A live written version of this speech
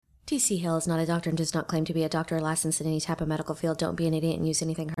TC Hill is not a doctor and does not claim to be a doctor or licensed in any type of medical field. Don't be an idiot and use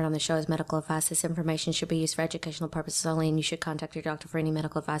anything heard on the show as medical advice. This information should be used for educational purposes only, and you should contact your doctor for any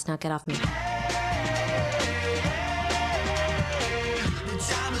medical advice. Now get off me.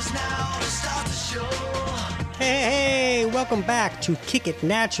 Hey, welcome back to Kick It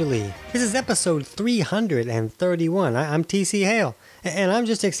Naturally. This is episode 331. I'm TC Hale, and I'm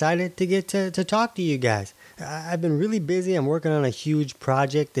just excited to get to talk to you guys. I've been really busy. I'm working on a huge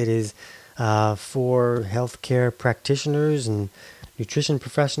project that is for healthcare practitioners and nutrition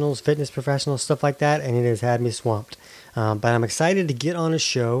professionals, fitness professionals, stuff like that, and it has had me swamped. But I'm excited to get on a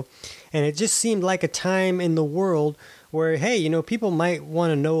show, and it just seemed like a time in the world where, hey, you know, people might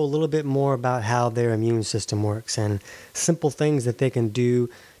want to know a little bit more about how their immune system works and simple things that they can do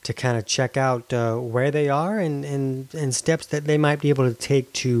to kind of check out where they are and steps that they might be able to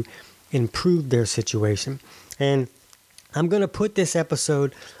take to improve their situation. And I'm going to put this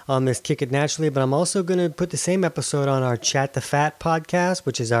episode on this Kick It Naturally, but I'm also going to put the same episode on our Chat the Fat podcast,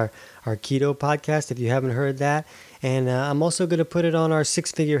 which is our keto podcast, if you haven't heard that. And I'm also going to put it on our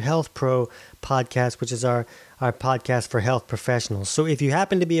Six Figure Health Pro podcast, which is our podcast for health professionals. So if you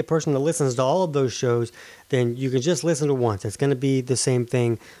happen to be a person that listens to all of those shows, then you can just listen to once. It's going to be the same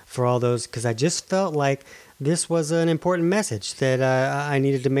thing for all those, because I just felt like this was an important message that I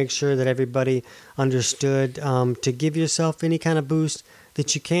needed to make sure that everybody understood, to give yourself any kind of boost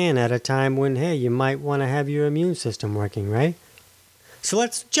that you can at a time when, hey, you might want to have your immune system working, right? So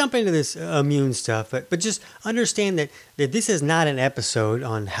let's jump into this immune stuff, but just understand that this is not an episode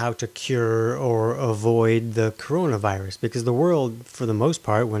on how to cure or avoid the coronavirus, because the world, for the most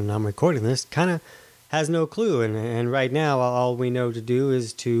part, when I'm recording this, kind of has no clue. And right now, all we know to do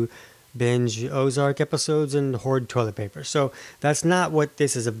is to binge Ozark episodes and hoard toilet paper. So that's not what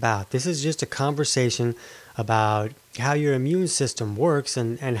this is about. This is just a conversation about how your immune system works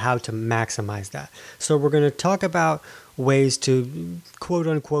and how to maximize that. So we're going to talk about ways to quote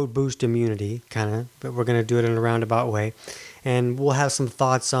unquote boost immunity, but we're going to do it in a roundabout way. And we'll have some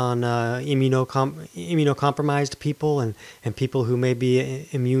thoughts on immunocompromised people and people who may be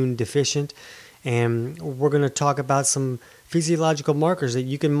immune deficient. And we're going to talk about some physiological markers that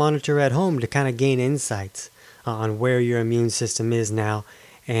you can monitor at home to kind of gain insights on where your immune system is now.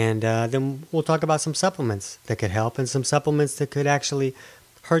 And then we'll talk about some supplements that could help and some supplements that could actually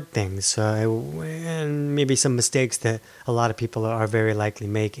hurt things, and maybe some mistakes that a lot of people are very likely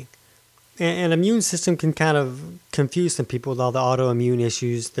making. And immune system can kind of confuse some people with all the autoimmune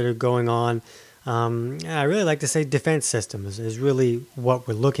issues that are going on. I really like to say defense system is really what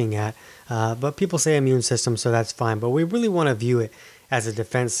we're looking at. But people say immune system, so that's fine. But we really want to view it as a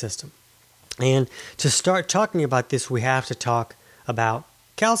defense system. And to start talking about this, we have to talk about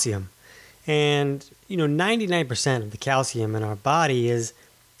calcium. And, 99% of the calcium in our body is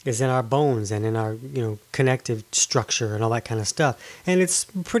in our bones and in our, connective structure and all that kind of stuff. And it's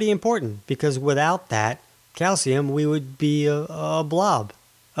pretty important, because without that calcium, we would be a blob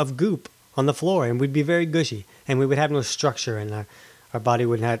of goop on the floor, and we'd be very gushy, and we would have no structure, and our body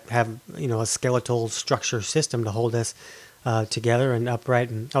would not have a skeletal structure system to hold us together and upright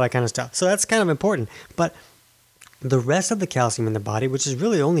and all that kind of stuff. So that's kind of important. But the rest of the calcium in the body, which is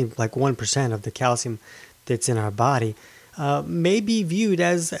really only like 1% of the calcium that's in our body, may be viewed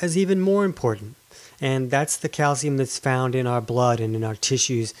as even more important. And that's the calcium that's found in our blood and in our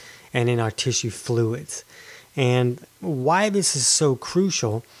tissues and in our tissue fluids. And why this is so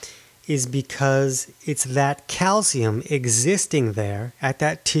crucial is because it's that calcium existing there at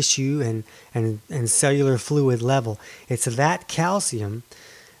that tissue and cellular fluid level. It's that calcium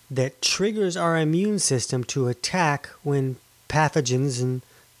that triggers our immune system to attack when pathogens and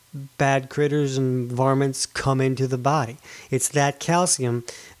bad critters and varmints come into the body. It's that calcium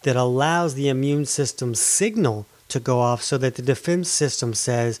that allows the immune system signal to go off so that the defense system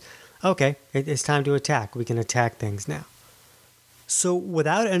says, okay, it's time to attack. We can attack things now. So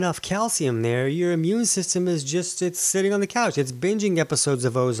without enough calcium there, your immune system it's sitting on the couch. It's binging episodes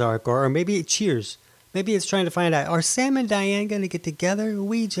of Ozark, or maybe Cheers. Maybe it's trying to find out, are Sam and Diane going to get together?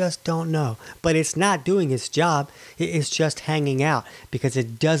 We just don't know. But it's not doing its job. It's just hanging out because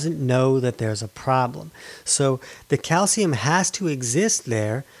it doesn't know that there's a problem. So the calcium has to exist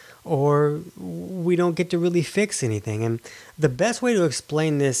there, or we don't get to really fix anything. And the best way to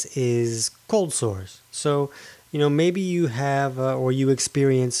explain this is cold sores. So, maybe you have or you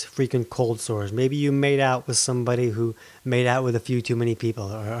experience frequent cold sores. Maybe you made out with somebody who made out with a few too many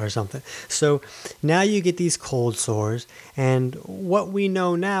people or something. So now you get these cold sores. And what we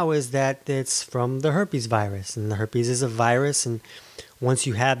know now is that it's from the herpes virus. And the herpes is a virus. And once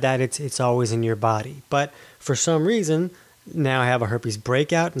you have that, it's always in your body. But for some reason, now I have a herpes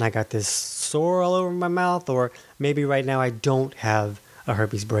breakout and I got this sore all over my mouth, or maybe right now I don't have a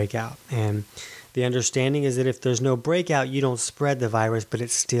herpes breakout. And the understanding is that if there's no breakout, you don't spread the virus, but it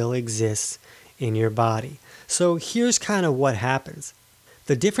still exists in your body. So here's kind of what happens.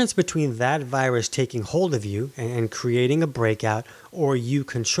 The difference between that virus taking hold of you and creating a breakout, or you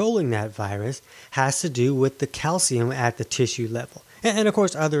controlling that virus, has to do with the calcium at the tissue level. And of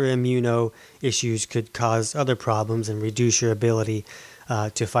course, other immuno issues could cause other problems and reduce your ability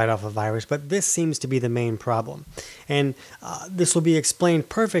to fight off a virus, but this seems to be the main problem. And this will be explained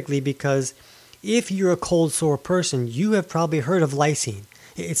perfectly because if you're a cold sore person, you have probably heard of lysine.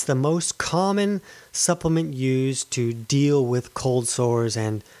 It's the most common supplement used to deal with cold sores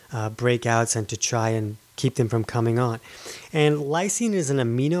and breakouts and to try and keep them from coming on. And lysine is an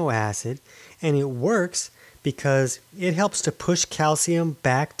amino acid, and it works because it helps to push calcium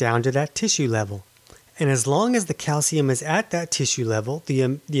back down to that tissue level. And as long as the calcium is at that tissue level,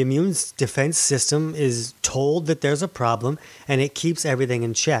 the immune defense system is told that there's a problem, and it keeps everything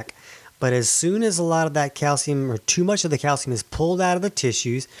in check. But as soon as a lot of that calcium or too much of the calcium is pulled out of the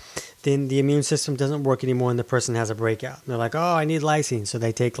tissues, then the immune system doesn't work anymore and the person has a breakout. And they're like, oh, I need lysine. So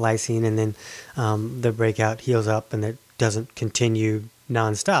they take lysine and then the breakout heals up and it doesn't continue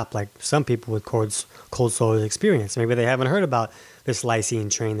nonstop like some people with cold sores experience. Maybe they haven't heard about this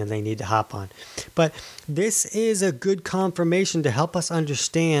lysine train that they need to hop on. But this is a good confirmation to help us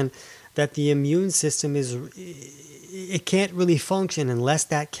understand that the immune system it can't really function unless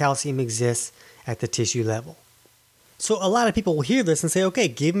that calcium exists at the tissue level. So a lot of people will hear this and say, okay,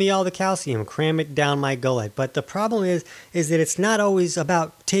 give me all the calcium, cram it down my gullet. But the problem is that it's not always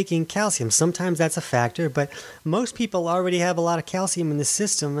about taking calcium. Sometimes that's a factor, but most people already have a lot of calcium in the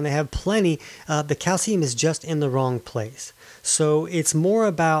system and they have plenty. The calcium is just in the wrong place. So it's more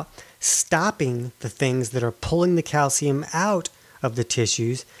about stopping the things that are pulling the calcium out of the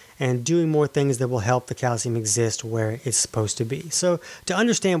tissues and doing more things that will help the calcium exist where it's supposed to be. So to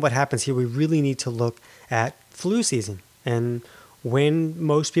understand what happens here, we really need to look at flu season and when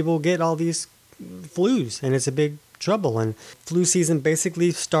most people get all these flus, and it's a big trouble. And flu season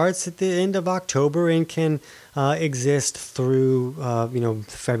basically starts at the end of October and can exist through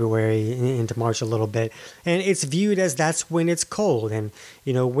February into March a little bit. And it's viewed as that's when it's cold. And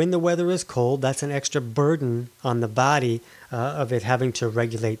when the weather is cold, that's an extra burden on the body of it having to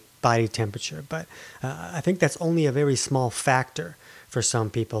regulate body temperature. But I think that's only a very small factor for some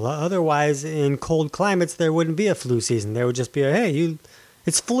people. Otherwise, in cold climates, there wouldn't be a flu season. There would just be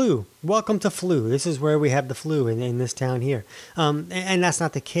it's flu. Welcome to flu. This is where we have the flu in this town here. And that's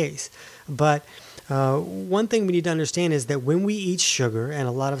not the case. But one thing we need to understand is that when we eat sugar and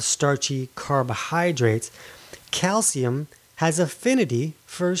a lot of starchy carbohydrates, calcium has affinity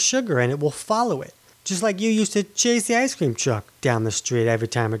for sugar and it will follow it. Just like you used to chase the ice cream truck down the street every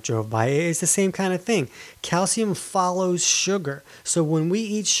time it drove by. It's the same kind of thing. Calcium follows sugar. So when we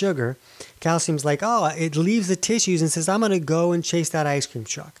eat sugar, calcium's like, it leaves the tissues and says, I'm going to go and chase that ice cream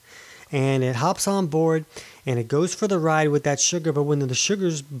truck. And it hops on board and it goes for the ride with that sugar. But when the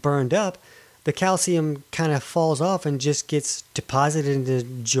sugar's burned up, the calcium kind of falls off and just gets deposited into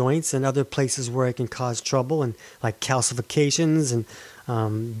joints and other places where it can cause trouble, and like calcifications and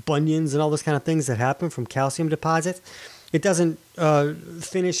bunions and all those kind of things that happen from calcium deposits. It doesn't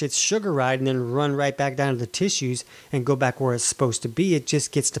finish its sugar ride and then run right back down to the tissues and go back where it's supposed to be. It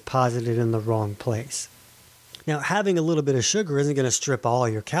just gets deposited in the wrong place. Now, having a little bit of sugar isn't going to strip all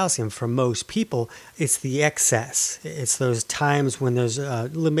your calcium for most people. It's the excess. It's those times when there's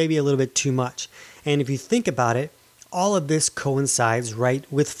maybe a little bit too much. And if you think about it, all of this coincides right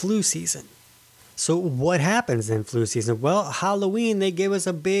with flu season. So what happens in flu season? Well, Halloween, they give us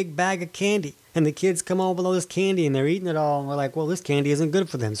a big bag of candy. And the kids come home with all this candy and they're eating it all. And we're like, well, this candy isn't good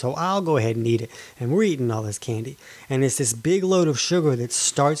for them, so I'll go ahead and eat it. And we're eating all this candy. And it's this big load of sugar that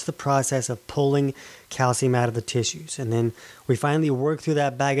starts the process of pulling calcium out of the tissues. And then we finally work through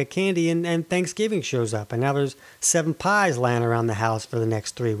that bag of candy and Thanksgiving shows up. And now there's 7 pies lying around the house for the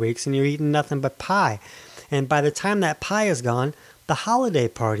next 3 weeks and you're eating nothing but pie. And by the time that pie is gone, the holiday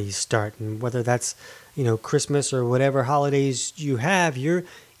parties start. And whether that's, Christmas or whatever holidays you have, you're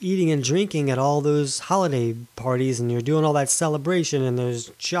eating and drinking at all those holiday parties and you're doing all that celebration and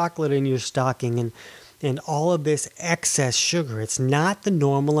there's chocolate in your stocking and all of this excess sugar. It's not the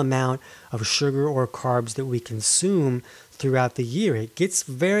normal amount of sugar or carbs that we consume throughout the year. It gets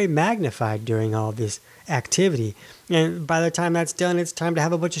very magnified during all this activity. And by the time that's done, it's time to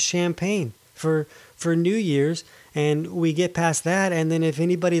have a bunch of champagne for New Year's. And we get past that, and then if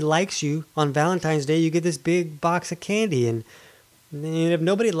anybody likes you on Valentine's Day, you get this big box of candy. And And if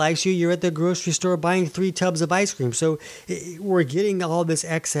nobody likes you, you're at the grocery store buying 3 tubs of ice cream. So we're getting all this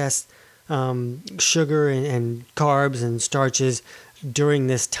excess sugar and carbs and starches during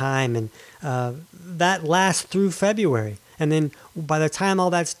this time. And that lasts through February. And then by the time all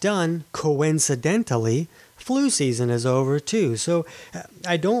that's done, coincidentally, flu season is over too. So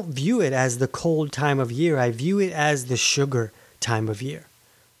I don't view it as the cold time of year. I view it as the sugar time of year.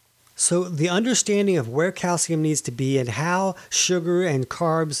 So the understanding of where calcium needs to be and how sugar and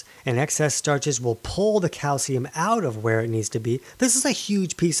carbs and excess starches will pull the calcium out of where it needs to be, this is a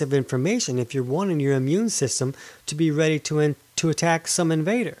huge piece of information if you're wanting your immune system to be ready to attack some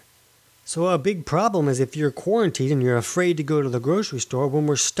invader. So a big problem is if you're quarantined and you're afraid to go to the grocery store, when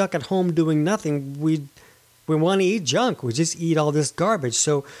we're stuck at home doing nothing, we want to eat junk. We just eat all this garbage.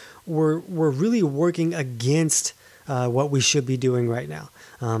 So we're really working against what we should be doing right now.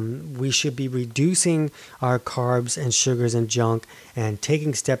 We should be reducing our carbs and sugars and junk and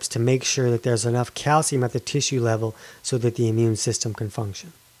taking steps to make sure that there's enough calcium at the tissue level so that the immune system can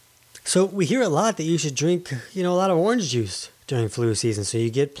function. So we hear a lot that you should drink, a lot of orange juice during flu season so you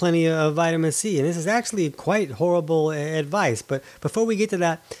get plenty of vitamin C. And this is actually quite horrible advice. But before we get to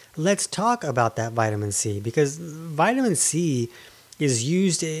that, let's talk about that vitamin C, because vitamin C is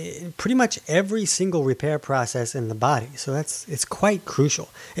used in pretty much every single repair process in the body. So it's quite crucial.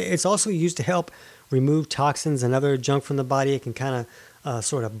 It's also used to help remove toxins and other junk from the body. It can kind of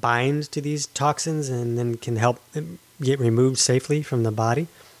sort of bind to these toxins and then can help get removed safely from the body.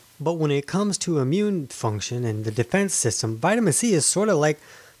 But when it comes to immune function and the defense system, vitamin C is sort of like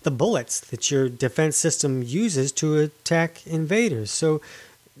the bullets that your defense system uses to attack invaders. So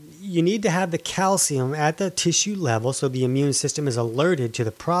you need to have the calcium at the tissue level so the immune system is alerted to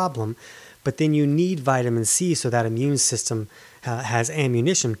the problem, but then you need vitamin C so that immune system has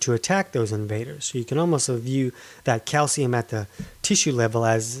ammunition to attack those invaders. So you can almost view that calcium at the tissue level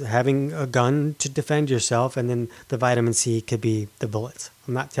as having a gun to defend yourself, and then the vitamin C could be the bullets.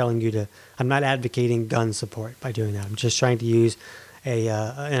 I'm not advocating gun support by doing that. I'm just trying to use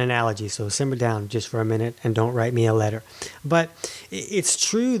an analogy. So simmer down just for a minute and don't write me a letter. But it's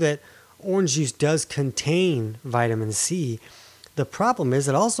true that orange juice does contain vitamin C. The problem is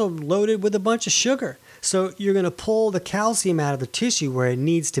it's also loaded with a bunch of sugar. So you're going to pull the calcium out of the tissue where it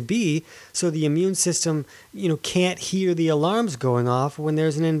needs to be so the immune system, can't hear the alarms going off when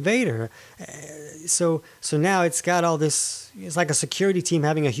there's an invader. So now it's got all this, it's like a security team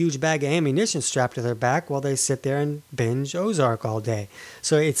having a huge bag of ammunition strapped to their back while they sit there and binge Ozark all day.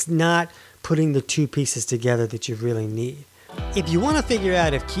 So it's not putting the two pieces together that you really need. If you want to figure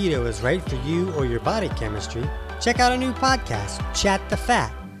out if keto is right for you or your body chemistry, check out a new podcast, Chat the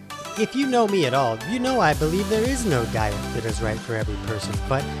Fat. If you know me at all, you know I believe there is no diet that is right for every person.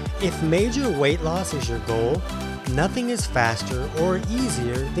 But if major weight loss is your goal, nothing is faster or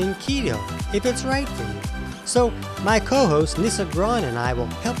easier than keto if it's right for you. So my co-host Nissa Braun and I will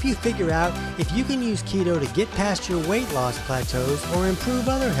help you figure out if you can use keto to get past your weight loss plateaus or improve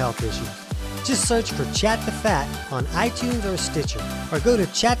other health issues. Just search for Chat the Fat on iTunes or Stitcher, or go to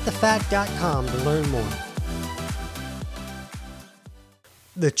chatthefat.com to learn more.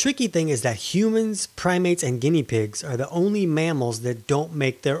 The tricky thing is that humans, primates, and guinea pigs are the only mammals that don't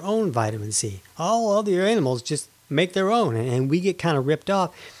make their own vitamin C. All other animals just make their own, and we get kind of ripped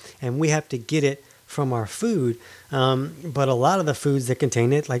off, and we have to get it from our food. But a lot of the foods that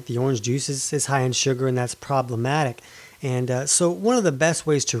contain it, like the orange juice, is high in sugar, and that's problematic. And so one of the best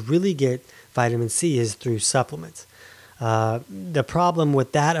ways to really get vitamin C is through supplements. The problem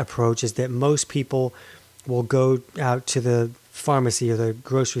with that approach is that most people will go out to the pharmacy or the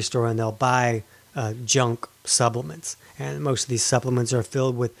grocery store and they'll buy junk supplements. And most of these supplements are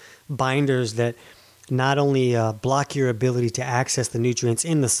filled with binders that not only block your ability to access the nutrients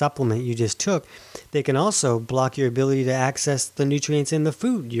in the supplement you just took, they can also block your ability to access the nutrients in the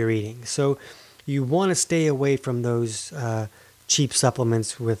food you're eating. So you want to stay away from those cheap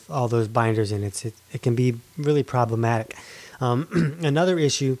supplements with all those binders in it. It can be really problematic. Another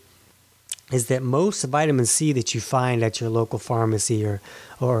issue is that most vitamin C that you find at your local pharmacy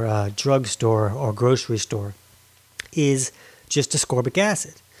or drugstore or grocery store is just ascorbic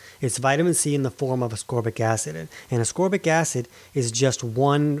acid. It's vitamin C in the form of ascorbic acid. And ascorbic acid is just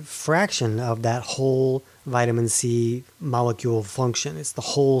one fraction of that whole vitamin C molecule function. It's the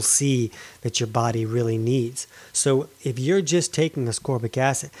whole C that your body really needs. So if you're just taking ascorbic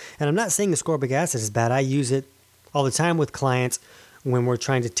acid, and I'm not saying ascorbic acid is bad, I use it all the time with clients when we're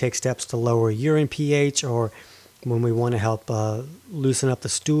trying to take steps to lower urine pH, or when we want to help loosen up the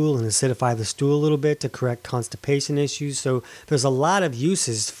stool and acidify the stool a little bit to correct constipation issues. So there's a lot of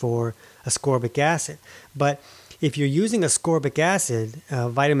uses for ascorbic acid. But if you're using ascorbic acid,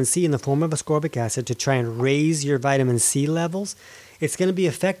 vitamin C in the form of ascorbic acid to try and raise your vitamin C levels, it's going to be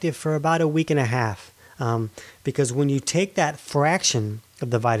effective for about a week and a half. Because when you take that fraction of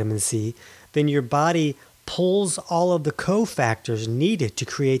the vitamin C, then your body pulls all of the cofactors needed to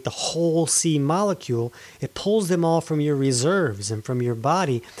create the whole C molecule. It pulls them all from your reserves and from your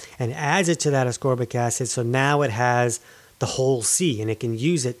body and adds it to that ascorbic acid. So now it has the whole C, and it can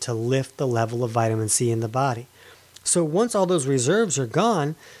use it to lift the level of vitamin C in the body. So once all those reserves are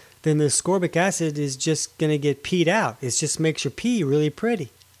gone, then the ascorbic acid is just going to get peed out. It just makes your pee really pretty.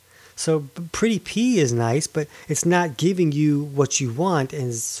 So pretty pee is nice, but it's not giving you what you want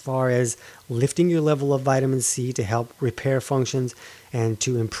as far as lifting your level of vitamin C to help repair functions and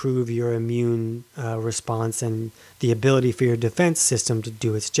to improve your immune response and the ability for your defense system to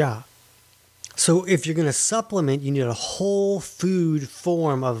do its job. So if you're going to supplement, you need a whole food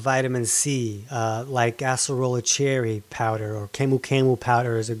form of vitamin C, like acerola cherry powder, or camu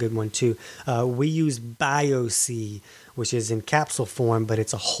powder is a good one too. We use BioC, which is in capsule form, but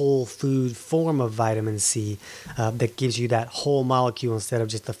it's a whole food form of vitamin C that gives you that whole molecule instead of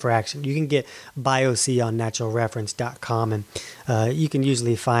just the fraction. You can get BioC on naturalreference.com, and you can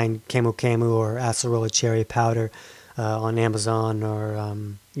usually find camu or acerola cherry powder on Amazon or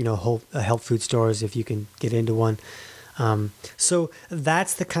health food stores if you can get into one. So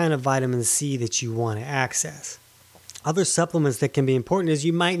that's the kind of vitamin C that you want to access. Other supplements that can be important is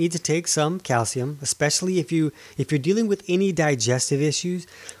you might need to take some calcium, especially if you're dealing with any digestive issues.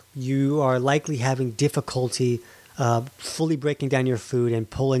 You are likely having difficulty fully breaking down your food and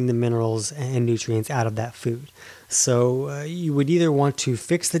pulling the minerals and nutrients out of that food. So you would either want to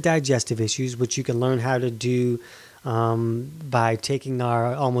fix the digestive issues, which you can learn how to do by taking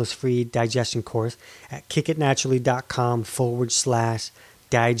our almost free digestion course at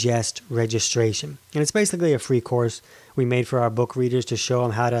kickitnaturally.com/digest registration. And it's basically a free course we made for our book readers to show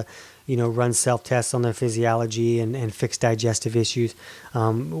them how to, run self-tests on their physiology and fix digestive issues.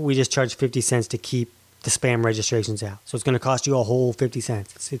 We just charge 50 cents to keep the spam registrations out. So it's going to cost you a whole 50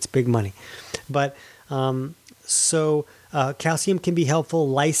 cents. It's big money. But calcium can be helpful.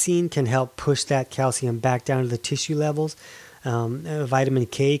 Lysine can help push that calcium back down to the tissue levels. Vitamin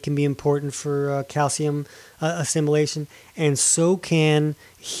K can be important for calcium assimilation. And so can,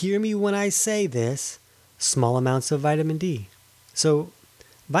 hear me when I say this, small amounts of vitamin D. So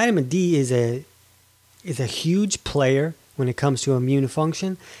vitamin D is a huge player when it comes to immune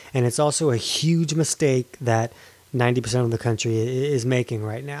function. And it's also a huge mistake that 90% of the country is making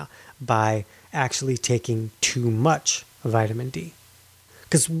right now by actually taking too much vitamin D.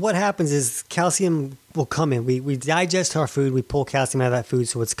 Because what happens is calcium will come in. We digest our food, we pull calcium out of that food,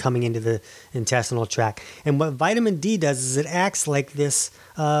 so it's coming into the intestinal tract. And what vitamin D does is it acts like this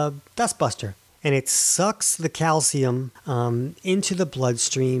dustbuster. And it sucks the calcium into the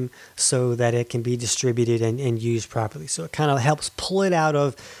bloodstream so that it can be distributed and used properly. So it kind of helps pull it out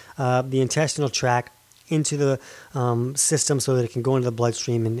of the intestinal tract into the system so that it can go into the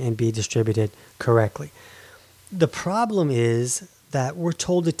bloodstream and be distributed correctly. The problem is that we're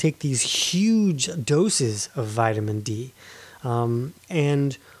told to take these huge doses of vitamin D.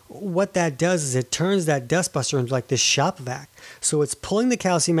 And what that does is it turns that dustbuster into like this shop vac. So it's pulling the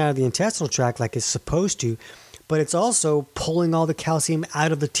calcium out of the intestinal tract like it's supposed to, but it's also pulling all the calcium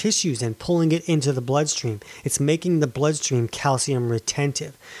out of the tissues and pulling it into the bloodstream. It's making the bloodstream calcium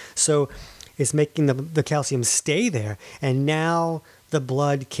retentive. So it's making the calcium stay there. And now the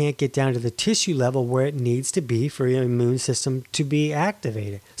blood can't get down to the tissue level where it needs to be for your immune system to be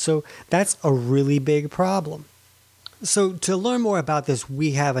activated. So that's a really big problem. So to learn more about this,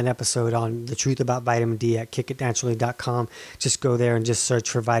 we have an episode on the truth about vitamin D at kickitnaturally.com. Just go there and just search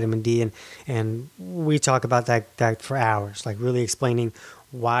for vitamin D, and we talk about that for hours, like really explaining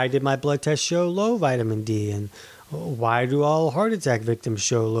why did my blood test show low vitamin D, and why do all heart attack victims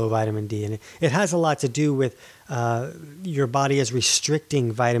show low vitamin D? And it has a lot to do with your body is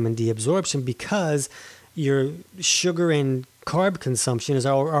restricting vitamin D absorption because your sugar and carb consumption is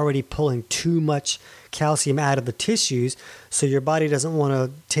already pulling too much calcium out of the tissues. So your body doesn't want to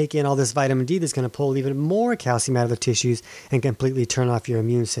take in all this vitamin D that's going to pull even more calcium out of the tissues and completely turn off your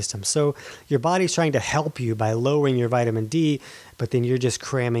immune system. So your body's trying to help you by lowering your vitamin D, but then you're just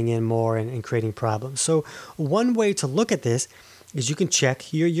cramming in more and creating problems. So one way to look at this is you can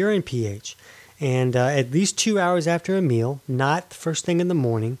check your urine pH. And at least 2 hours after a meal, not first thing in the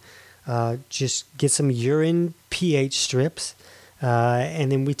morning, just get some urine pH strips.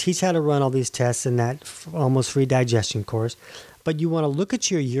 And then we teach how to run all these tests in that almost free digestion course. But you want to look at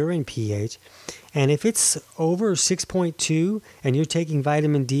your urine pH, and if it's over 6.2 and you're taking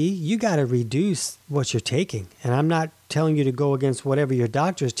vitamin D, you got to reduce what you're taking. And I'm not telling you to go against whatever your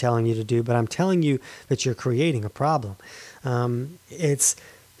doctor is telling you to do, but I'm telling you that you're creating a problem. It's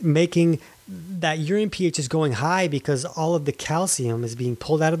making that urine pH is going high because all of the calcium is being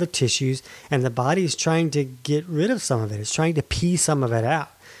pulled out of the tissues, and the body is trying to get rid of some of it. It's trying to pee some of it out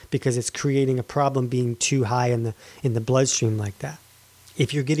because it's creating a problem being too high in the bloodstream like that.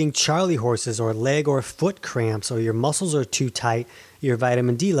 If you're getting Charlie horses or leg or foot cramps, or your muscles are too tight, your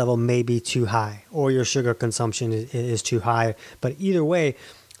vitamin D level may be too high, or your sugar consumption is too high. But either way,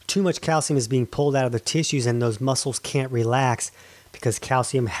 too much calcium is being pulled out of the tissues, and those muscles can't relax because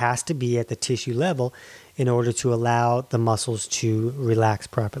calcium has to be at the tissue level in order to allow the muscles to relax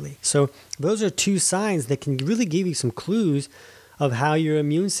properly. So those are two signs that can really give you some clues of how your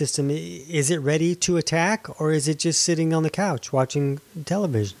immune system, is it ready to attack, or is it just sitting on the couch watching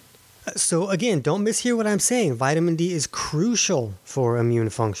television? So again, don't mishear what I'm saying. Vitamin D is crucial for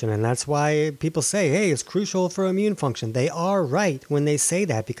immune function, and that's why people say, hey, it's crucial for immune function. They are right when they say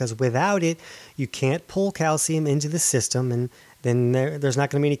that, because without it, you can't pull calcium into the system, and then there's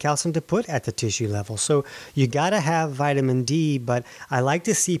not going to be any calcium to put at the tissue level. So you got to have vitamin D, but I like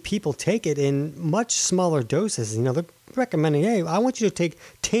to see people take it in much smaller doses. You know, they're recommending, hey, I want you to take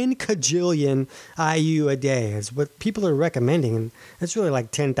 10 kajillion IU a day is what people are recommending, and it's really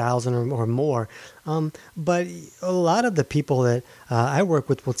like 10,000 or more. But a lot of the people that I work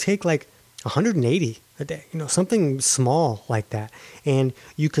with will take like 180 a day, you know, something small like that. And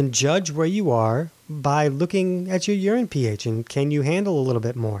you can judge where you are by looking at your urine pH and can you handle a little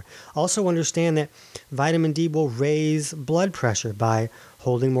bit more. Also understand that vitamin D will raise blood pressure by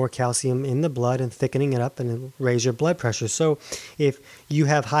holding more calcium in the blood and thickening it up, and it'll raise your blood pressure. So if you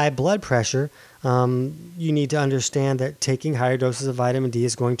have high blood pressure, you need to understand that taking higher doses of vitamin D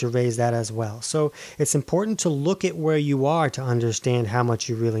is going to raise that as well. So it's important to look at where you are to understand how much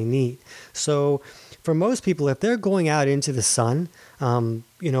you really need. So for most people, if they're going out into the sun,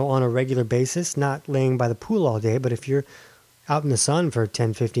 you know, on a regular basis, not laying by the pool all day, but if you're out in the sun for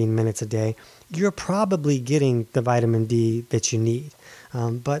 10, 15 minutes a day, you're probably getting the vitamin D that you need.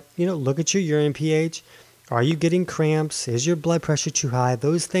 But, you know, look at your urine pH. Are you getting cramps? Is your blood pressure too high?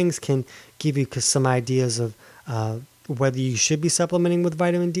 Those things can give you some ideas of whether you should be supplementing with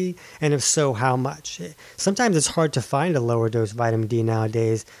vitamin D, and if so, how much. Sometimes it's hard to find a lower dose vitamin D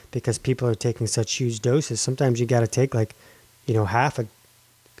nowadays because people are taking such huge doses. Sometimes you got to take like, you know, half a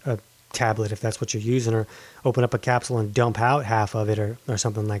tablet if that's what you're using, or open up a capsule and dump out half of it, or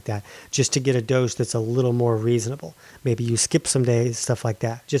something like that, just to get a dose that's a little more reasonable. Maybe you skip some days, stuff like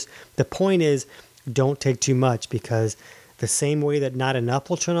that. Just the point is, don't take too much, because the same way that not enough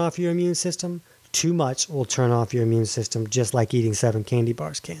will turn off your immune system, too much will turn off your immune system, just like eating 7 candy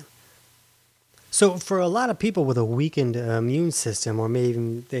bars can. So for a lot of people with a weakened immune system, or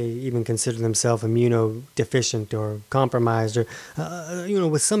maybe they even consider themselves immunodeficient or compromised, or, you know,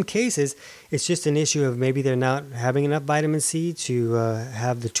 with some cases, it's just an issue of maybe they're not having enough vitamin C to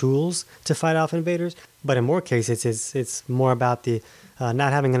have the tools to fight off invaders. But in more cases, it's more about the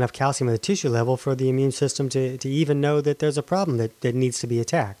not having enough calcium at the tissue level for the immune system to even know that there's a problem that needs to be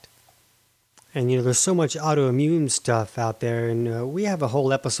attacked. And, you know, there's so much autoimmune stuff out there, and we have a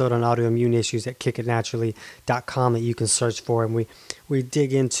whole episode on autoimmune issues at kickitnaturally.com that you can search for, and we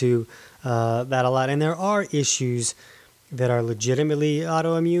dig into that a lot. And there are issues that are legitimately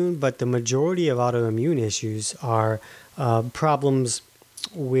autoimmune, but the majority of autoimmune issues are problems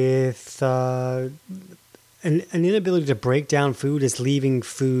with an inability to break down food, is leaving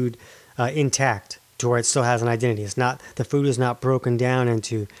food intact to where it still has an identity. It's not, the food is not broken down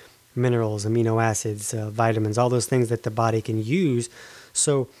into minerals, amino acids, vitamins, all those things that the body can use.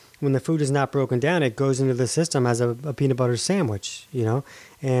 So when the food is not broken down, it goes into the system as a peanut butter sandwich, you know,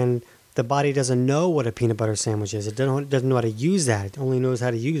 and the body doesn't know what a peanut butter sandwich is. It doesn't know how to use that. It only knows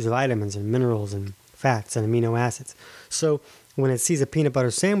how to use vitamins and minerals and fats and amino acids. So when it sees a peanut butter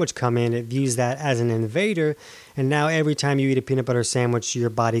sandwich come in, it views that as an invader, and now every time you eat a peanut butter sandwich, your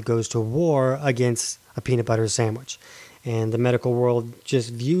body goes to war against a peanut butter sandwich. And the medical world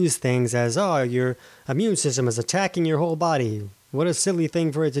just views things as, oh, your immune system is attacking your whole body. What a silly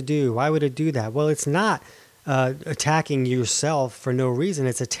thing for it to do. Why would it do that? Well, it's not attacking yourself for no reason.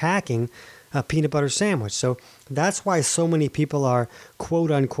 It's attacking a peanut butter sandwich. So that's why so many people are, quote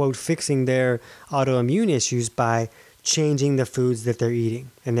unquote, fixing their autoimmune issues by changing the foods that they're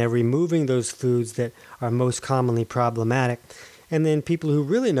eating. And they're removing those foods that are most commonly problematic. And then people who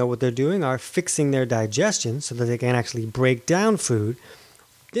really know what they're doing are fixing their digestion so that they can actually break down food.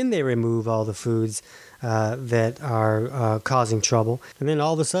 Then they remove all the foods that are causing trouble. And then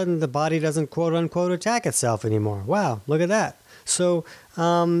all of a sudden, the body doesn't quote unquote attack itself anymore. Wow, look at that. So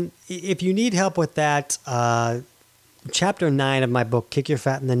if you need help with that, Chapter 9 of my book, Kick Your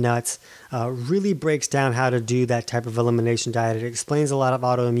Fat in the Nuts, really breaks down how to do that type of elimination diet. It explains a lot of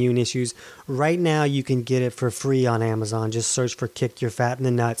autoimmune issues. Right now, you can get it for free on Amazon. Just search for Kick Your Fat in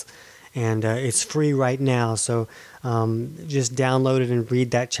the Nuts, and it's free right now. So just download it and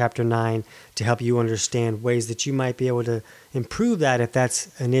read that Chapter 9 to help you understand ways that you might be able to improve that if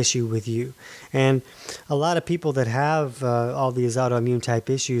that's an issue with you. And a lot of people that have all these autoimmune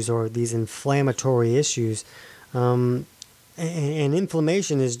type issues or these inflammatory issues, and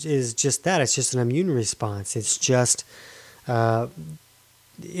inflammation is just that. It's just an immune response. It's just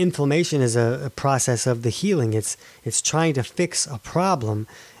inflammation is a process of the healing. It's trying to fix a problem,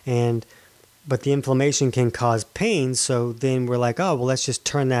 but the inflammation can cause pain. So then we're like, oh, well, let's just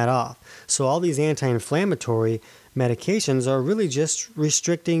turn that off. So all these anti-inflammatory medications are really just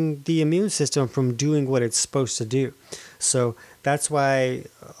restricting the immune system from doing what it's supposed to do. So that's why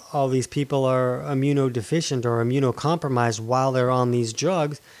all these people are immunodeficient or immunocompromised while they're on these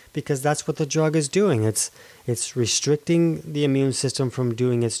drugs, because that's what the drug is doing. It's restricting the immune system from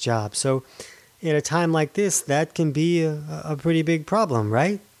doing its job. So at a time like this, that can be a pretty big problem,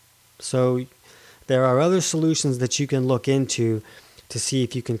 right? So there are other solutions that you can look into to see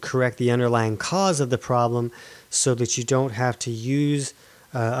if you can correct the underlying cause of the problem so that you don't have to use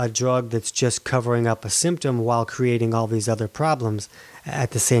a drug that's just covering up a symptom while creating all these other problems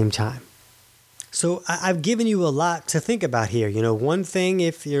at the same time. So I've given you a lot to think about here. You know, one thing,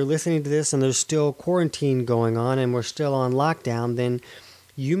 if you're listening to this and there's still quarantine going on and we're still on lockdown, then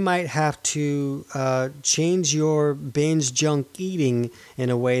you might have to change your binge junk eating in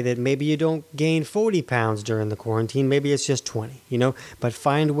a way that maybe you don't gain 40 pounds during the quarantine. Maybe it's just 20, but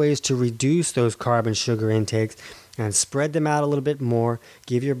find ways to reduce those carb and sugar intakes and spread them out a little bit more.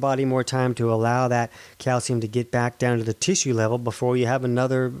 Give your body more time to allow that calcium to get back down to the tissue level before you have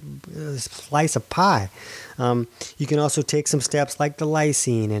another slice of pie. You can also take some steps like the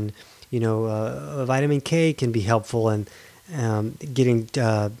lysine, and vitamin K can be helpful in getting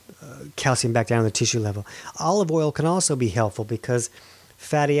calcium back down to the tissue level. Olive oil can also be helpful because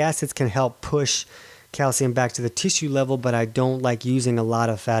fatty acids can help push calcium back to the tissue level, but I don't like using a lot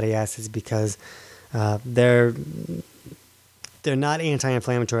of fatty acids because they're not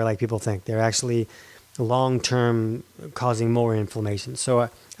anti-inflammatory like people think. They're actually long-term causing more inflammation. So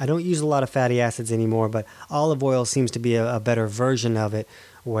I don't use a lot of fatty acids anymore, but olive oil seems to be a better version of it,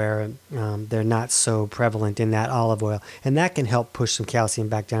 where they're not so prevalent in that olive oil. And that can help push some calcium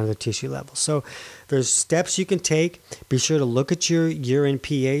back down to the tissue level. So there's steps you can take. Be sure to look at your urine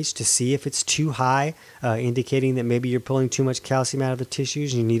pH to see if it's too high, indicating that maybe you're pulling too much calcium out of the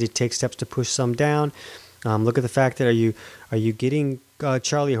tissues and you need to take steps to push some down. Look at the fact that are you getting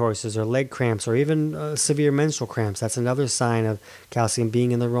Charlie horses or leg cramps or even severe menstrual cramps? That's another sign of calcium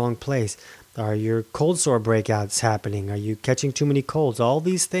being in the wrong place. Are your cold sore breakouts happening? Are you catching too many colds? All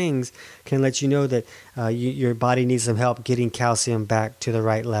these things can let you know that your body needs some help getting calcium back to the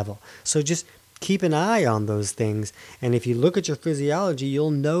right level. So just keep an eye on those things. And if you look at your physiology,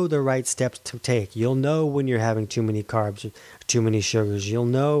 you'll know the right steps to take. You'll know when you're having too many carbs, or too many sugars. You'll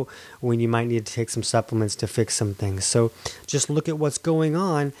know when you might need to take some supplements to fix some things. So just look at what's going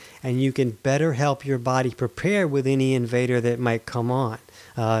on, and you can better help your body prepare with any invader that might come on.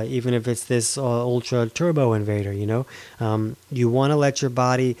 Even if it's this ultra turbo invader, you want to let your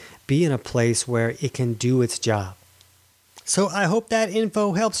body be in a place where it can do its job. So I hope that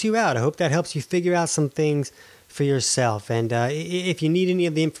info helps you out. I hope that helps you figure out some things for yourself. And if you need any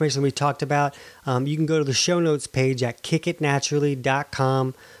of the information we talked about, you can go to the show notes page at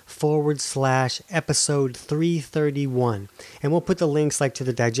kickitnaturally.com/episode 331. And we'll put the links like to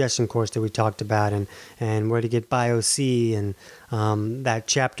the digestion course that we talked about and where to get BioC and that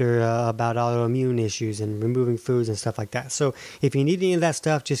chapter about autoimmune issues and removing foods and stuff like that. So if you need any of that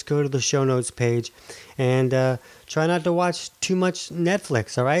stuff, just go to the show notes page and try not to watch too much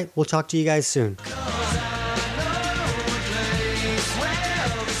Netflix, all right? We'll talk to you guys soon.